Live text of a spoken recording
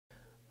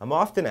I'm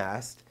often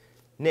asked,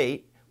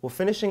 Nate, will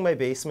finishing my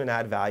basement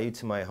add value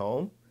to my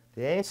home?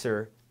 The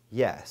answer,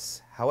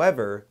 yes.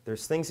 However,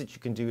 there's things that you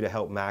can do to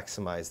help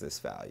maximize this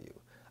value.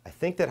 I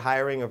think that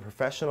hiring a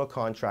professional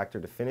contractor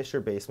to finish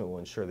your basement will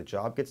ensure the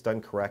job gets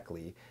done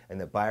correctly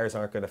and that buyers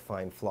aren't going to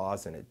find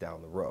flaws in it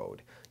down the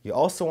road. You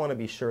also want to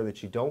be sure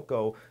that you don't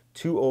go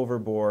too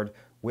overboard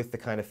with the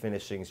kind of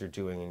finishings you're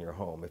doing in your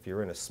home. If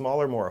you're in a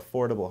smaller, more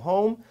affordable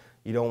home,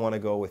 you don't want to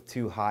go with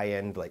too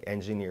high-end, like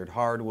engineered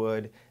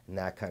hardwood and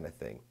that kind of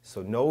thing.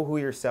 So know who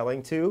you're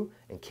selling to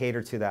and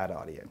cater to that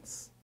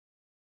audience.